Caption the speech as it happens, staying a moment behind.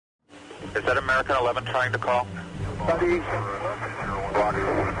Is that American 11 trying to call? Buddy,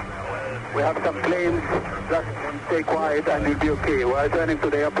 we have some planes. Just stay quiet and you'll be okay. We're turning to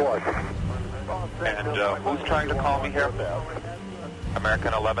the airport. And who's trying to call me here?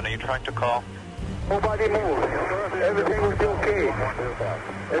 American 11, are you trying to call? Nobody move. Everything will be okay.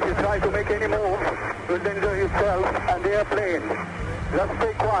 If you try to make any move, you'll injure yourself and the airplane. Just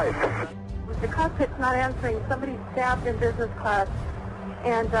stay quiet. The cockpit's not answering. Somebody's stabbed in business class.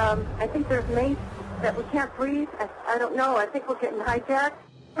 And I think there's mates that we can't breathe. I don't know. I think we're getting hijacked.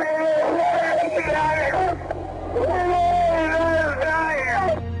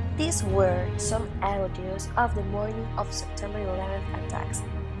 These were some audios of the morning of September 11th attacks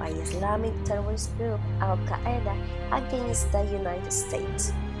by Islamic terrorist group Al-Qaeda against the United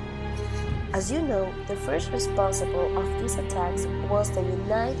States. As you know, the first responsible of these attacks was the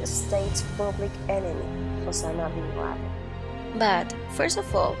United States' public enemy, Osama bin Laden. But, first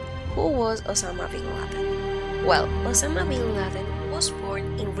of all, who was Osama bin Laden? Well, Osama bin Laden was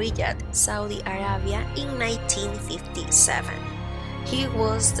born in Riyadh, Saudi Arabia in 1957. He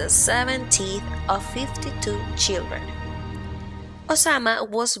was the 17th of 52 children. Osama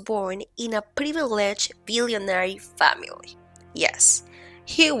was born in a privileged billionaire family. Yes,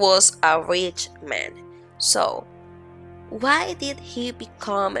 he was a rich man. So, why did he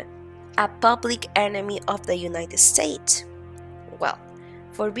become a public enemy of the United States? Well,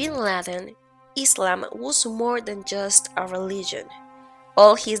 for bin Laden, Islam was more than just a religion.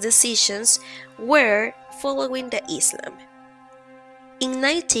 All his decisions were following the Islam. In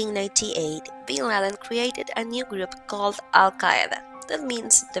 1998, bin Laden created a new group called Al-Qaeda, that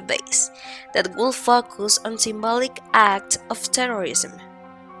means the base, that will focus on symbolic acts of terrorism.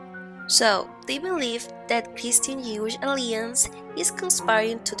 So, they believe that Christian-Jewish alliance is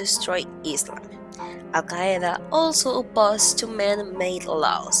conspiring to destroy Islam. Al-Qaeda also opposed to man-made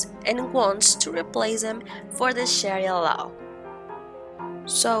laws and wants to replace them for the Sharia law.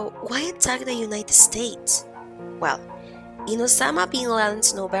 So, why attack the United States? Well, in Osama bin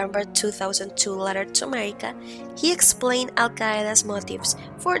Laden's November 2002 letter to America, he explained Al-Qaeda's motives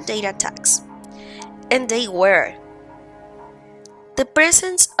for their attacks. And they were the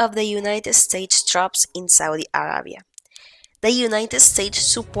presence of the United States troops in Saudi Arabia, the United States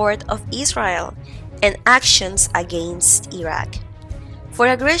support of Israel, and actions against Iraq, for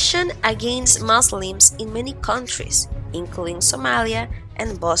aggression against Muslims in many countries, including Somalia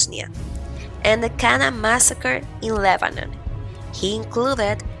and Bosnia, and the Qana massacre in Lebanon. He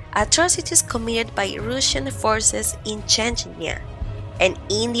included atrocities committed by Russian forces in Chechnya and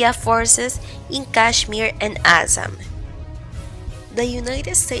India forces in Kashmir and Assam. The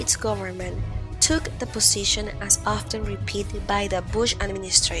United States government took the position, as often repeated by the Bush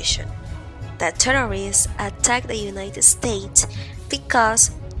administration, that terrorists attack the United States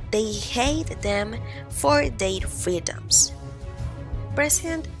because they hate them for their freedoms.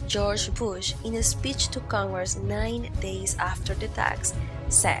 President George Bush, in a speech to Congress 9 days after the attacks,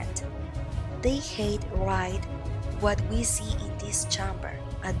 said, "They hate right what we see in this chamber,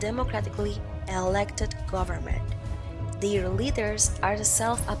 a democratically elected government. Their leaders are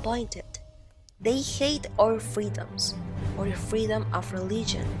self-appointed. They hate our freedoms, or freedom of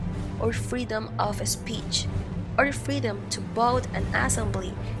religion, or freedom of speech, or freedom to vote and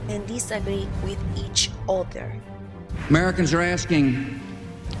assembly and disagree with each other." Americans are asking,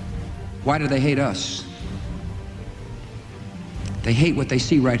 why do they hate us? They hate what they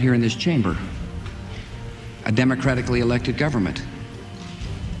see right here in this chamber, a democratically elected government.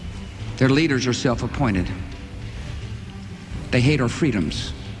 Their leaders are self-appointed. They hate our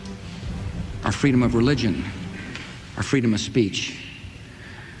freedoms, our freedom of religion, our freedom of speech,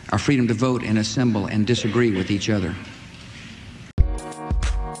 our freedom to vote and assemble and disagree with each other.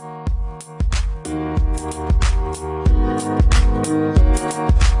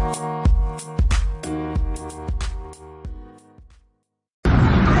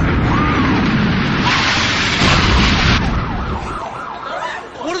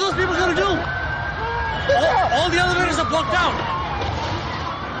 What are those people going to do? All the elevators are blocked out.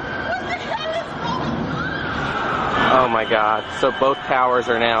 Oh my God, so both towers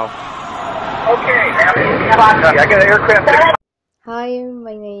are now. Okay, I got an aircraft. Hi,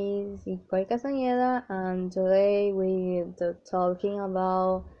 my name is Nicole Castañeda, and today we're talking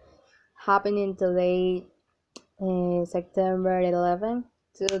about happening today, September 11,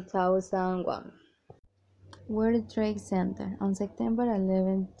 2001. World Trade Center on September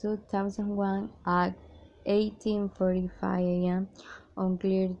 11, 2001 at 18:45 a.m. on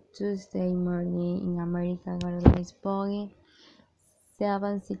clear Tuesday morning in American Airlines Boeing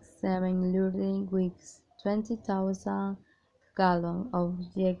 767 loading with 20,000 gallons of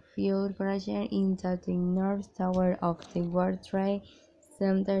jet fuel crashed into the North Tower of the World Trade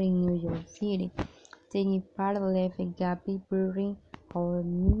Center in New York City, taking part of a gaping building or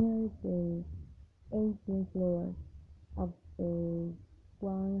near the 18th floor of the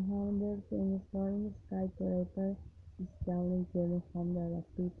 100-story skyscraper, destroying killing hundreds of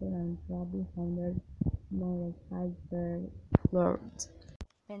people and robbing hundreds more skyscraper floors.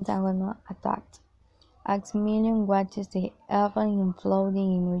 Pentagon attacked. Maximilian watches the airplane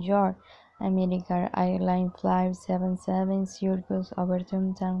imploding in New York. American Airlines Flight 77 circles over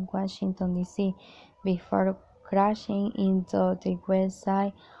downtown Washington, D.C. before crashing into the west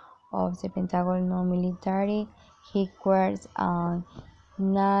side of the Pentagon military headquarters at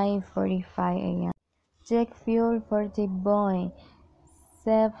 9:45 a.m. Jet fuel for the Boeing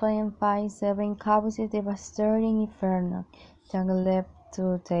 757 caused devastating inferno that led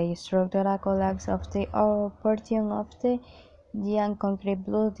to the structural collapse of the portion of the giant concrete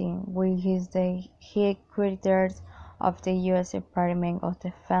building, which is the headquarters of the U.S. Department of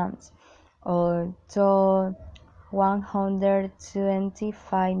Defense. Although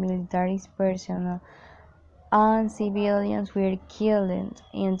 125 military personnel and civilians were killed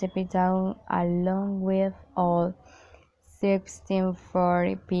in the Pentagon, along with all 16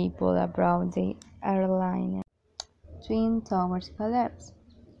 people aboard the airliner. Twin Towers collapse.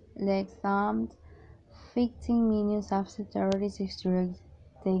 Less than 15 minutes after terrorists struck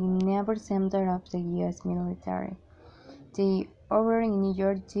the epicenter of the U.S. military, the over in New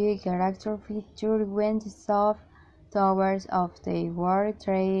York took a reactor feature when the soft towers of the World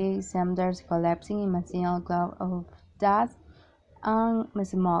Trade Center collapsing in massive cloud of dust and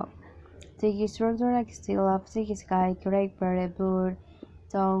smoke. The structure still of the skyscraper bore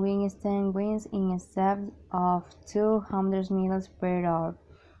towering stand winds in excess of 200 miles per hour,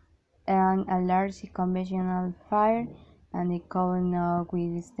 and a large conventional fire, and it could not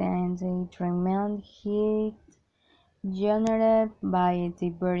withstand the tremendous heat generated by the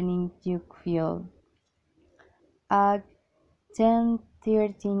burning jet fuel. At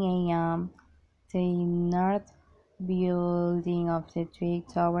 10:13 a.m., the north building of the Twin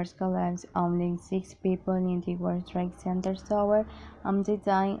Towers collapsed. Only 6 people in the World Trade Center tower at the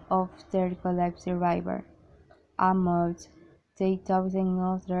time of their collapse survived. Almost 3,000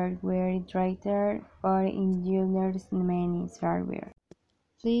 others were injured or injured, many severe.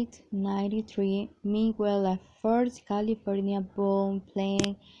 Flight 93, meanwhile, a First California-bound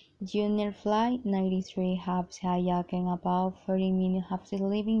plane, Junior Flight 93, had hijacked about 40 minutes after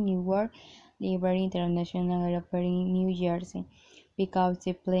leaving Newark Liberty International Airport in New Jersey, because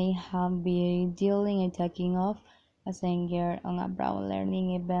the plane had been delayed taking off passengers on a broad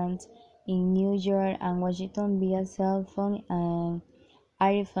learning event in New York and Washington via cell phone and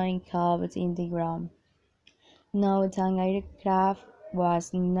airphone calls in the ground. Note: an aircraft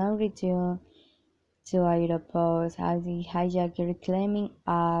was not returned to airport as the hijacker claiming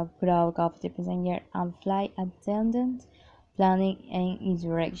a broke of the passenger and flight attendants planning an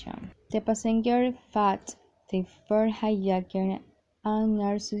insurrection. The passenger fought the first hijacker and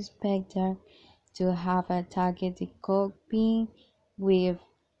are suspected to have attacked the cockpit with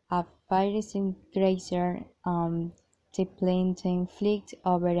a fire extinguisher. The plane then flicked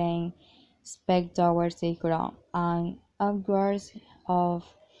over and sped towards the ground, and upwards of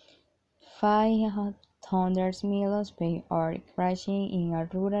 500 miles per hour, crashing in a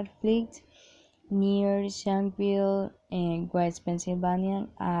rural fleet near Shanksville, West Pennsylvania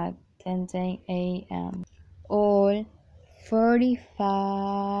at 10:10 a.m. All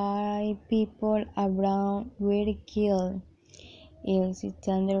 45 people around were killed. Its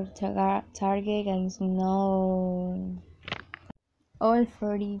intended target is known. All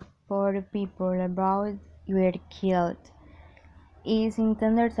 44 people abroad were killed. Its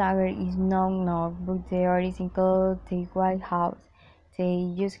intended target is not known, but theories include the White House, the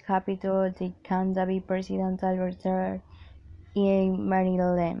U.S. Capitol, the Kansas Presidential Reserve in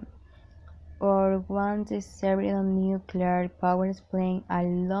Maryland, or one of several nuclear power plants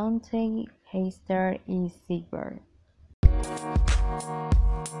along the eastern seaboard.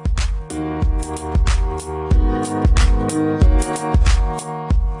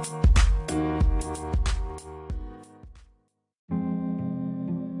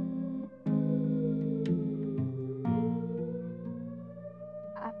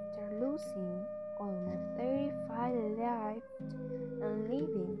 After losing almost 35 lives and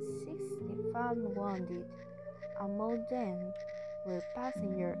leaving 65 wounded, among them were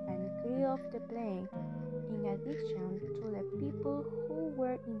passengers and crew of the plane, in addition to the people who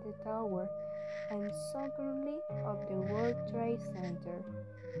were in the tower. and sovereignty of the World Trade Center.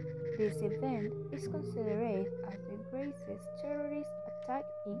 This event is considered as the greatest terrorist attack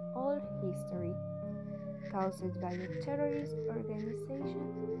in all history, caused by the terrorist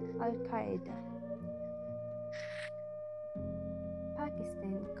organization Al-Qaeda.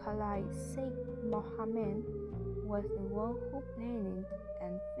 Pakistan Khalid Sheikh Mohammed was the one who planned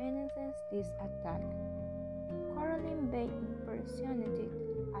and financed this attack. Currently being imprisoned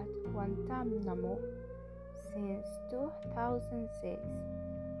at Guantanamo since 2006,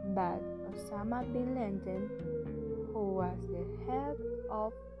 but Osama bin Laden, who was the head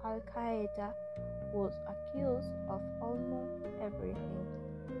of Al-Qaeda, was accused of almost everything.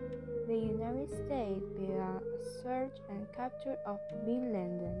 The United States began a search and capture of bin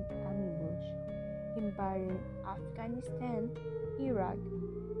Laden and Bush, invaded Afghanistan, Iraq,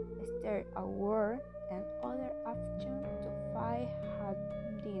 started a war, and other actions to fight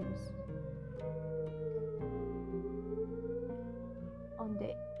Hadiths. On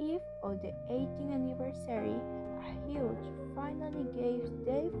the eve of the 18th anniversary, a huge finale gave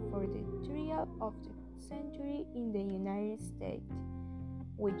date for the trial of the century in the United States,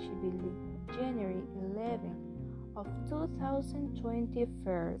 which will be January 11 of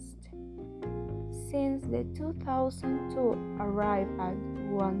 2021. Since the 2002 arrival at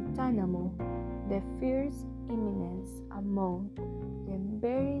Guantanamo, the fierce imminence among the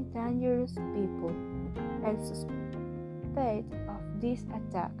very dangerous people and suspect of this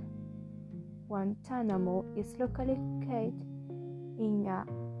attack. Guantanamo is located in the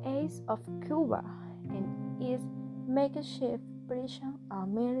east of Cuba and is makeshift prison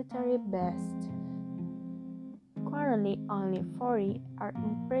and military base. Currently, only 40 are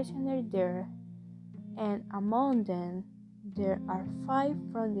imprisoned there, and among them, there are 5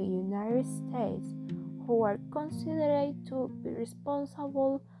 from the United States who are considered to be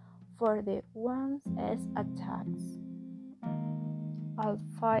responsible for the one's attacks. All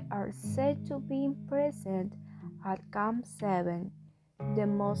 5 are said to be imprisoned at Camp 7, the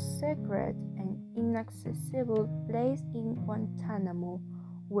most secret and inaccessible place in Guantanamo,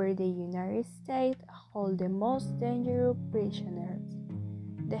 where the United States hold the most dangerous prisoners.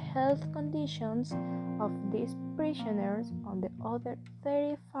 The health conditions of these prisoners on the other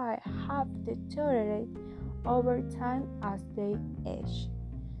 35 have deteriorated over time as they age.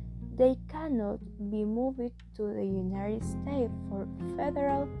 They cannot be moved to the United States for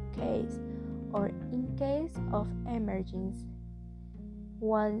federal case or in case of emergency.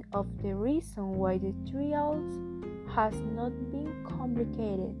 One of the reasons why the trials has not been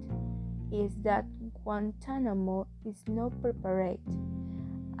complicated is that Guantanamo is not prepared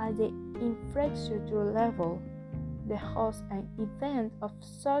at the infrastructure level to host an event of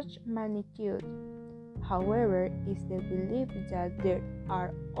such magnitude. However, it is the belief that there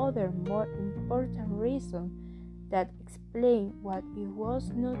are other more important reasons that explain why it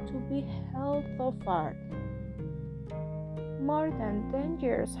was not to be held so far. More than 10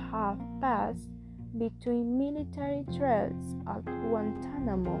 years have passed between military threats at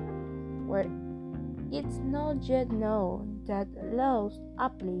Guantanamo, where it's not yet known that laws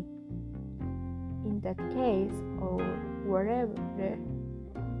apply. In that case, or wherever,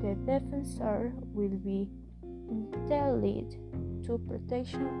 the defensor will be entitled to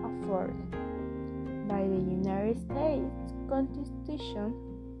protection afforded by the United States Constitution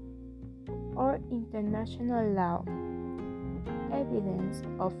or international law. Evidence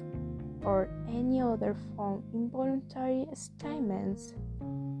of or any other form involuntary statements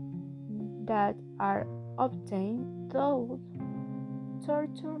that are obtained through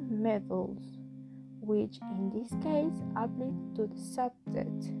torture methods, which in this case apply to the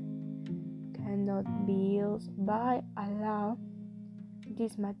subject, cannot be used by a law.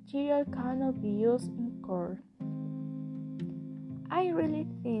 This material cannot be used in court. I really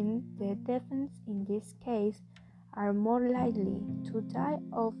think the defense in this case are more likely to die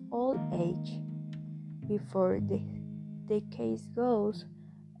of old age before the case goes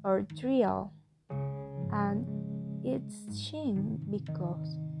or trial, and it's shame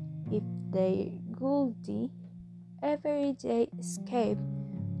because if they guilty, every day escape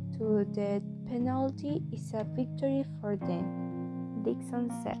to death penalty is a victory for them,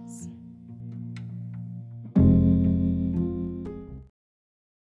 Dixon says.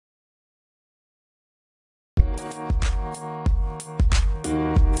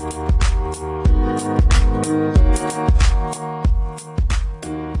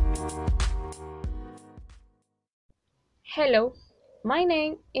 Hello, my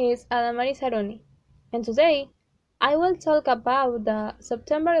name is Adamari Saroni, and today I will talk about the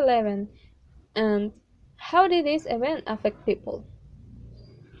September 11th and how did this event affect people.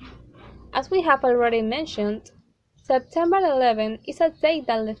 As we have already mentioned, September 11 is a day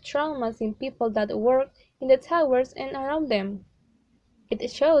that left traumas in people that work in the towers and around them. It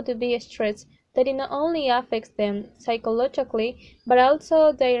showed to be a stress that it not only affects them psychologically but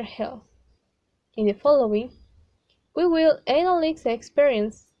also their health. In the following, we will analyze the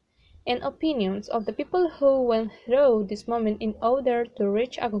experience and opinions of the people who went through this moment in order to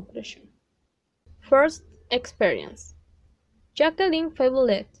reach a conclusion. First experience. Jacqueline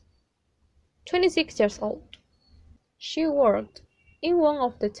Fabulette, 26 years old. She worked in one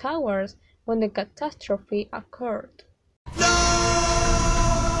of the towers when the catastrophe occurred.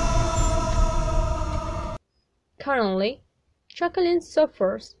 Currently, Jacqueline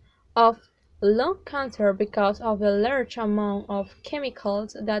suffers of lung cancer because of the large amount of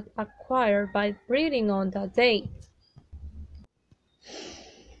chemicals that acquired by breathing on that day.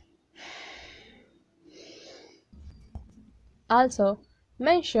 Also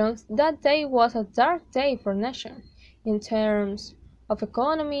mentions that day was a dark day for nation in terms of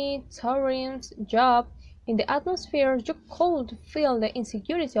economy, tourism, job. In the atmosphere you could feel the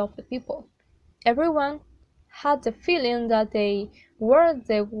insecurity of the people. Everyone had the feeling that they were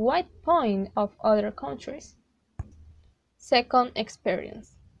the weak point of other countries. Second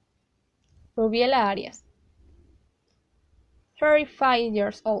experience. Rubiela Arias, 35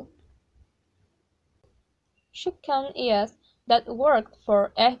 years old. She can yes that worked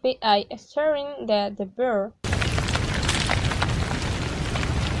for FBI during the war.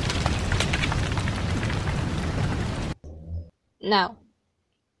 Now,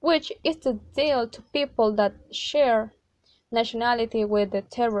 which is the deal to people that share nationality with the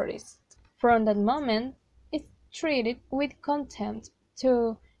terrorists? From that moment, it's treated with contempt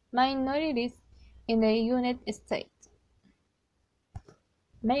to minorities in the United States,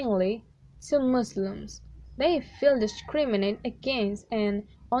 mainly to Muslims. They feel discriminated against and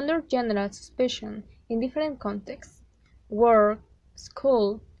under general suspicion in different contexts: work,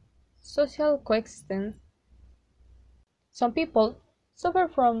 school, social coexistence. Some people suffer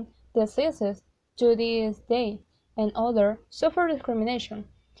from diseases to this day, and others suffer discrimination,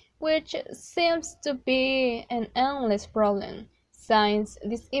 which seems to be an endless problem, since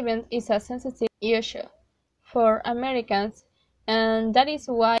this event is a sensitive issue for Americans, and that is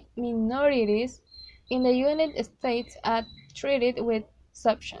why minorities in the United States are treated with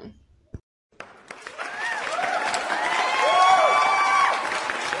exception.